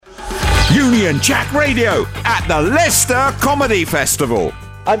Union Jack Radio at the Leicester Comedy Festival.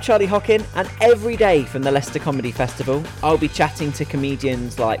 I'm Charlie Hockin, and every day from the Leicester Comedy Festival, I'll be chatting to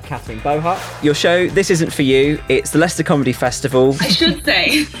comedians like Catherine Bohart. Your show, this isn't for you, it's the Leicester Comedy Festival. I should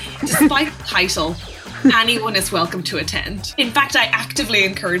say, despite the title, anyone is welcome to attend. In fact, I actively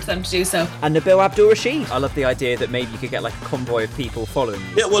encourage them to do so. And Nabil Abdul Rashid. I love the idea that maybe you could get like a convoy of people following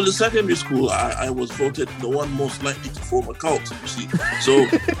you. Yeah, well, in secondary school, I was voted the one most likely to form a cult, you see. So,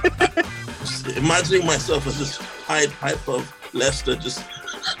 imagining myself as this Pied Piper of Leicester, just...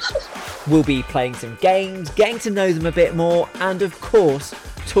 We'll be playing some games, getting to know them a bit more, and of course,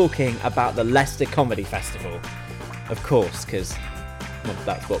 talking about the Leicester Comedy Festival. Of course, because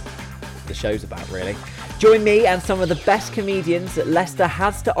that's what the show's about, really. Join me and some of the best comedians that Leicester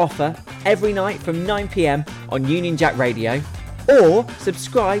has to offer every night from 9 p.m. on Union Jack Radio, or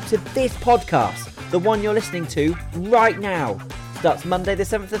subscribe to this podcast, the one you're listening to right now. Starts Monday the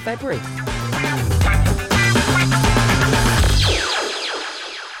 7th of February.